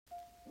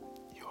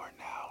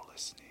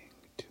listening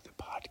to the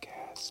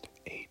podcast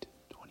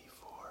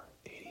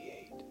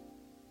 82488.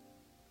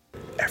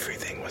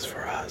 Everything was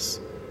for us,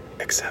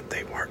 except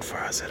they weren't for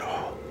us at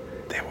all.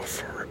 They were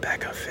for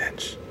Rebecca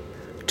Finch.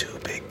 2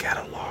 big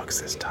catalogs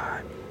this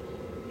time.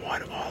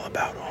 One all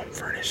about home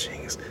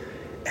furnishings,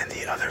 and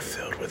the other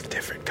filled with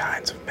different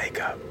kinds of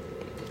makeup.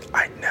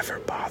 I'd never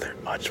bothered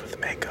much with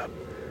makeup,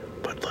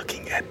 but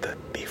looking at the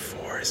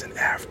befores and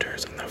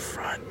afters on the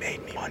front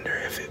made me wonder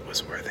if it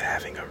was worth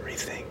having a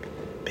rethink,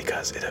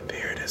 because it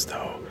appeared as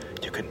though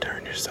you can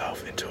turn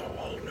yourself into a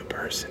whole new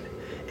person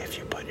if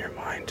you put your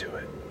mind to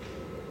it.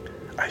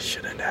 I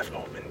shouldn't have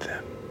opened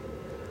them,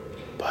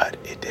 but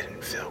it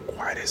didn't feel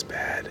quite as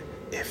bad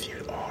if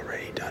you'd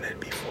already done it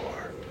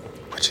before,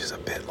 which is a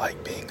bit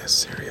like being a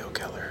serial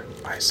killer,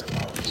 I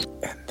suppose.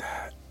 And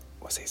that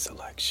was a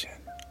selection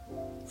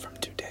from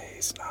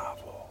today's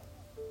novel,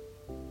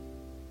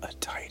 A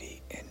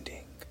Tidy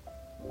Ending,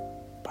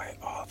 by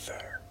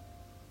author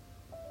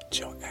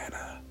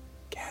Joanna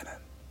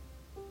Cannon.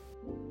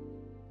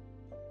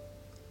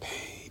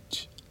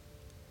 Page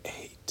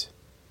 8.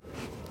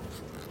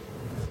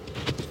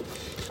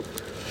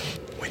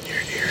 When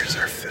your ears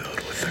are filled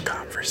with the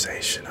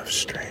conversation of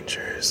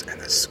strangers and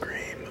the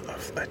scream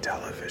of a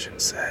television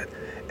set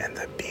and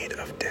the beat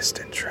of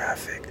distant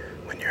traffic,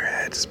 when your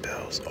head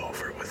spills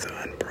over with the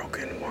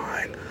unbroken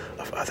whine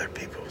of other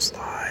people's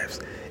lives,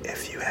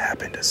 if you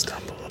happen to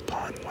stumble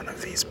upon one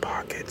of these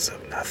pockets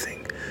of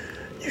nothing,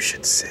 you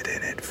should sit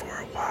in it for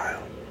a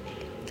while.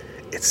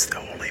 It's the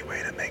only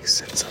way to make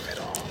sense of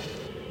it all,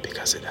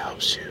 because it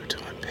helps you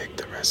to unpick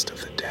the rest of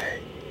the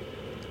day.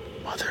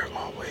 Mother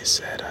always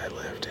said I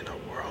lived in a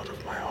world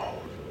of my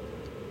own,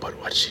 but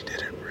what she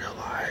didn't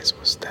realize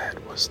was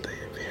that was the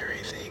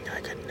very thing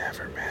I could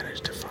never manage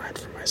to find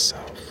for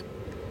myself.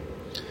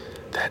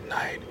 That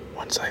night,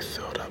 once I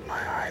filled up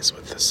my eyes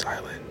with the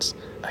silence,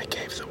 I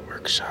gave the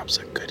workshops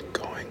a good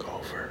going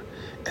over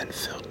and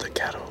filled the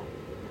kettle.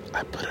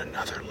 I put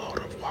another load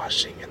of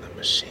washing in the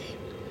machine,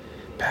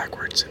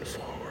 backwards and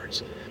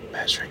forwards,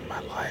 measuring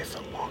my life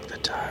along the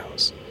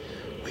tiles.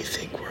 We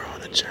think we're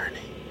on a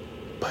journey,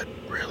 but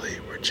really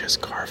we're just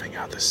carving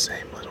out the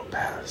same little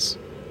paths.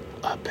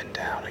 Up and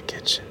down a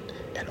kitchen,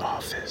 an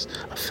office,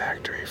 a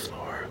factory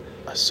floor,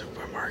 a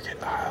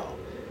supermarket aisle,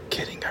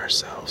 kidding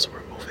ourselves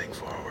we're moving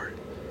forward,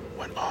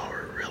 when all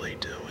we're really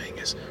doing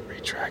is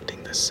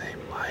retracting the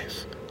same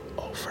life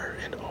over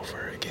and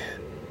over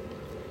again.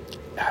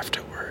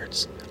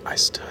 Afterwards, I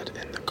stood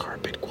in the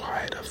carpet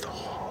quiet of the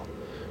hall,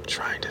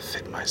 trying to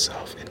fit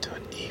myself into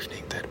an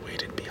evening that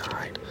waited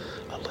behind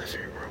a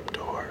living room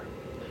door.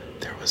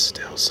 There was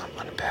still some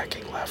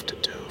unpacking left to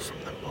do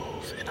from the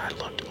move, and I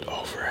looked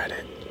over at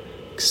it.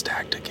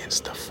 Stacked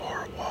against the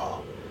far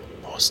wall,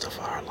 most of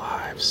our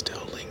lives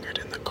still lingered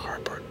in the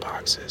cardboard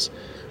boxes.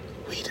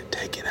 We'd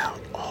taken out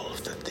all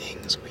of the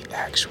things we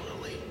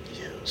actually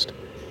used,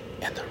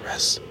 and the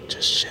rest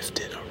just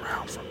shifted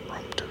around from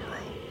room to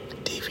room.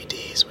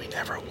 DVDs we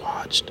never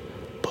watched,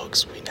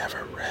 books we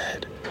never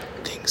read,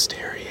 things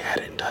Terry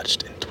hadn't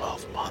touched in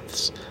 12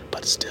 months,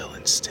 but still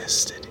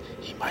insisted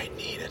he might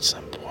need at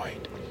some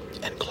point,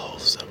 and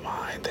clothes of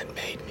mine that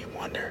made me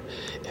wonder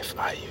if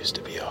I used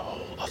to be a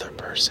whole other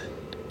person.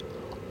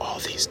 All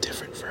these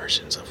different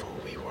versions of who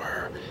we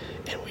were,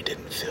 and we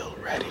didn't feel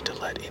ready to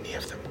let any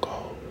of them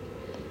go.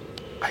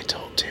 I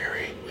told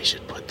Terry we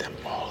should put them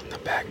all in the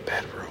back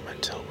bedroom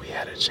until we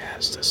had a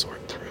chance to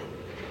sort through,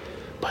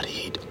 but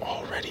he'd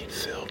already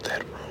filled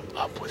that room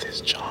up with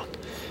his junk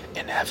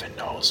and heaven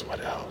knows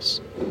what else,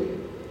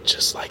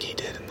 just like he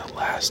did in the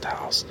last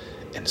house,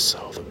 and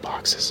so the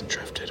boxes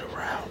drifted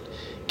around,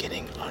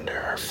 getting under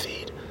our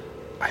feet.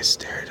 I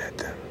stared at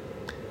them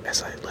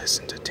as I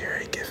listened to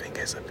Terry giving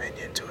his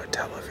opinion to a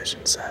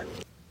television set.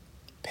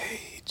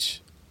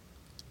 Page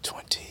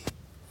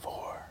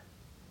 24.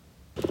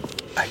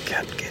 I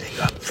kept getting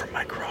up from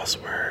my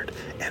crossword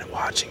and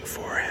watching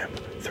for him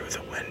through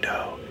the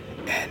window,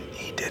 and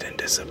he didn't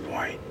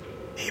disappoint.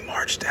 He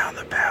marched down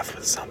the path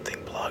with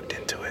something plugged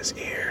into his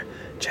ear,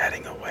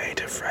 chatting away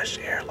to fresh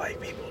air like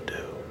people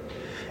do,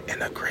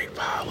 and a great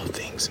pile of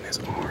things in his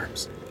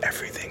arms.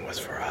 Everything was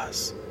for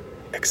us,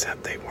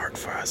 except they weren't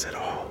for us at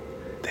all.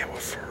 They were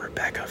for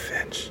Rebecca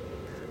Finch.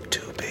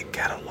 2 big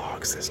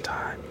catalogs this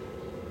time.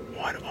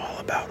 One all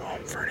about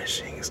home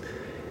furnishings,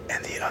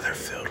 and the other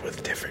filled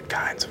with different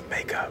kinds of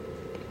makeup.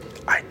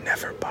 I'd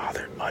never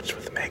bothered much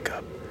with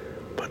makeup,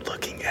 but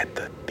looking at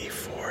the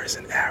befores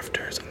and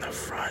afters on the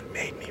front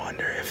made me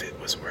wonder if it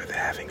was worth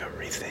having a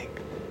rethink,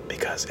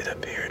 because it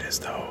appeared as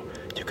though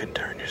you can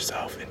turn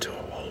yourself into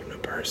a whole new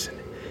person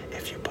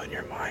if you put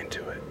your mind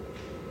to it.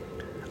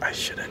 I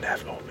shouldn't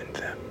have opened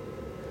them,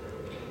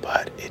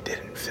 but it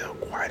didn't feel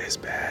quite as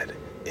bad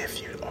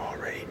if you'd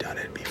already done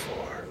it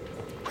before,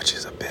 which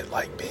is a bit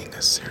like being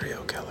a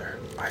serial killer,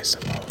 I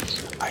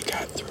suppose. I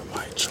got through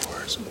my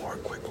chores more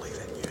quickly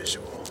than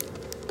usual.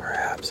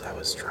 Perhaps I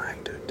was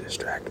trying to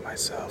distract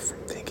myself from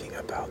thinking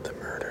about the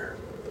murder,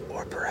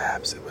 or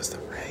perhaps it was the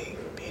rain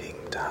beating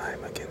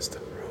time against the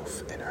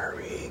roof and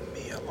hurrying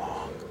me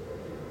along.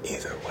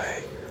 Either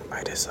way,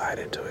 I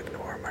decided to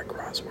ignore my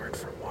crossword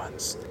for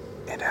once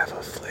and have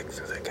a flick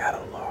through the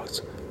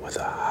catalogs with a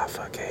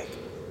Hoffa cake.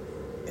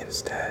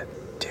 Instead,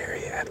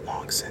 Terry had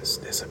long since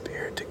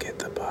disappeared to get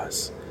the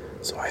bus,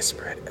 so I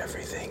spread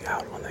everything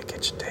out on the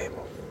kitchen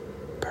table.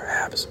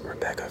 Perhaps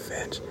Rebecca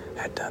Finch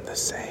had done the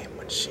same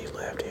when she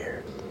lived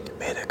here,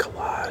 made a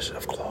collage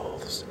of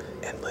clothes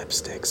and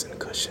lipsticks and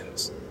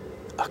cushions,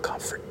 a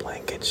comfort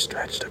blanket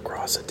stretched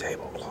across a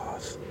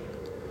tablecloth.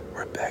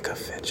 Rebecca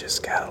Finch's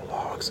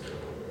catalogs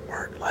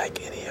weren't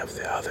like any of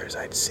the others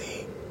I'd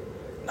seen,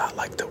 not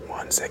like the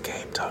ones that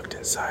came tucked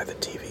inside the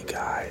TV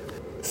guide,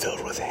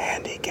 filled with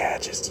handy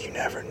gadgets you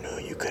never knew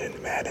you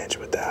couldn't manage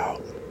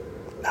without.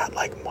 Not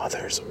like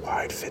Mother's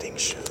wide-fitting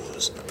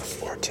shoes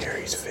or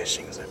Terry's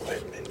fishing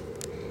equipment.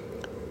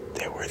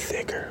 They were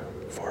thicker,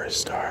 for a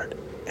start,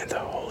 and the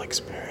whole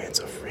experience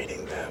of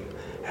reading them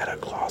had a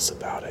gloss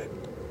about it.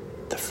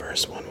 The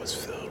first one was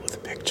filled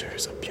with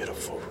pictures of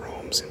beautiful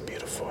rooms and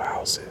beautiful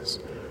houses,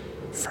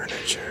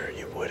 furniture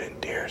you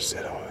wouldn't dare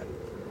sit on,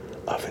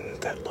 ovens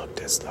that looked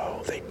as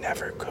though they'd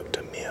never cooked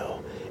a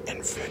meal,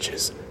 and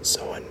fridges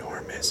so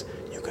enormous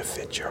you could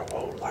fit your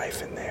whole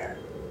life in there.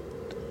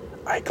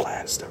 I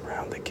glanced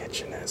around the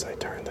kitchen as I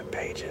turned the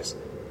pages.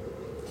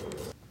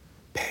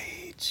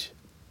 Page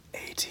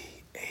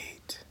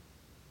 88.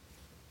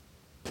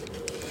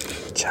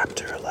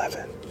 Chapter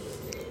 11.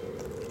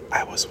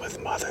 I was with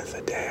Mother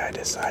the day I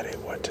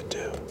decided what to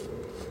do.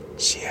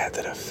 She had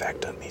that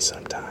effect on me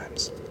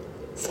sometimes,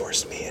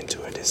 forced me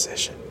into a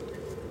decision,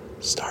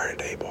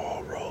 started a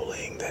ball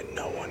rolling that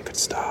no one could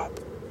stop.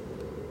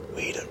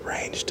 We'd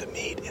arranged to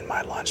meet in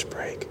my lunch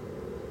break.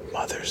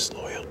 Mother's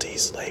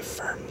loyalties lay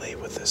firmly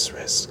with the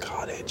Swiss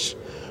cottage,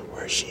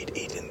 where she'd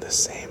eaten the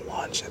same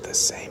lunch at the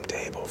same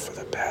table for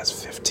the past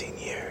 15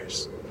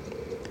 years.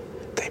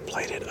 They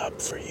played it up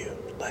for you,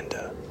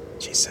 Linda,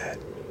 she said.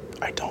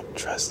 I don't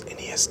trust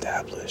any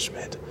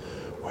establishment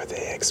where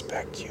they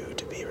expect you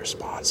to be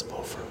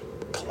responsible for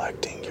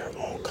collecting your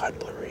own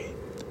cutlery.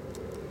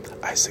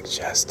 I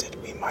suggested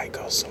we might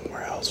go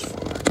somewhere else for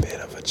a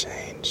bit of a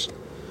change,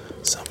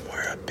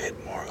 somewhere a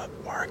bit more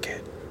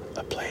upmarket,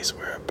 a place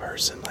where a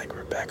person like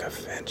Rebecca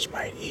Finch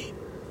might eat.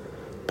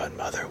 But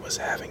Mother was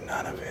having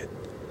none of it.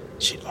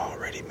 She'd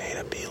already made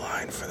a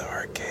beeline for the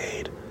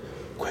arcade,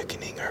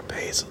 quickening her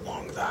pace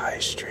along the high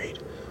street,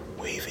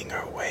 weaving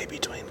her way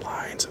between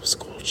lines of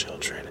school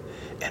children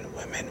and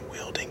women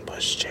wielding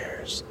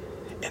pushchairs,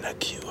 in a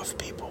queue of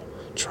people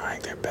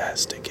trying their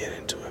best to get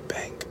into a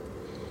bank.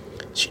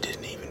 She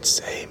didn't even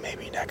say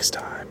maybe next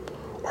time,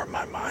 or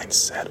my mind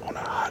set on a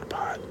hot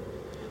pot.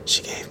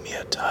 She gave me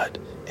a tut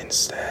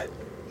instead.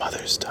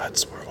 Mother's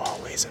tuts were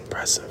always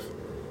impressive.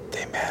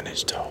 They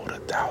managed to hold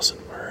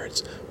 1,000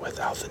 words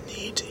without the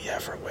need to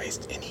ever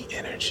waste any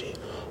energy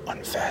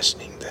on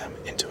fashioning them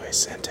into a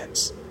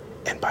sentence.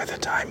 And by the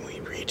time we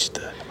reached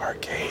the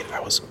arcade, I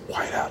was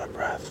quite out of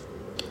breath.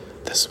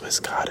 The Swiss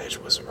cottage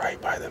was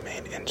right by the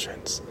main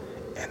entrance,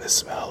 and the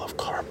smell of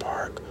car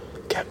park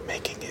kept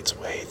making its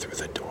way through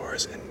the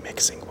doors and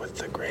mixing with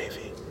the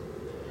gravy.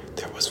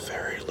 There was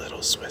very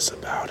little Swiss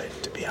about it,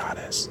 to be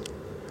honest.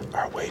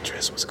 Our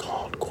waitress was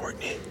called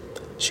Courtney.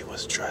 She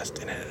was dressed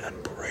in an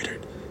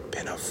embroidered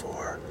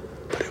pinafore,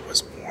 but it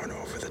was worn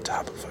over the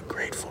top of a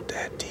Grateful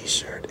Dead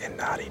t-shirt and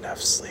not enough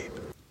sleep.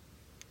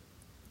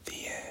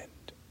 The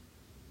end.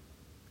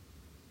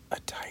 A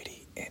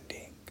tidy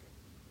ending.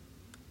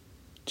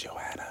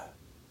 Joanna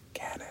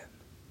Cannon.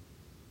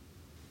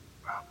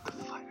 Throughout the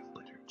flight of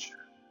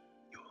literature,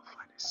 you will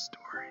find a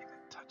story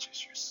that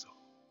touches your soul.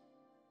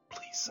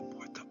 Please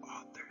support the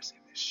authors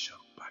in this show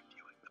by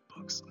viewing the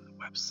books on the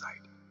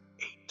website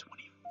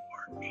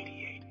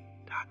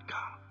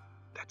 82488.com.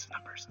 That's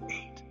numbers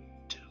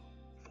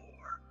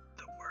 824,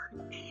 the word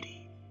 80.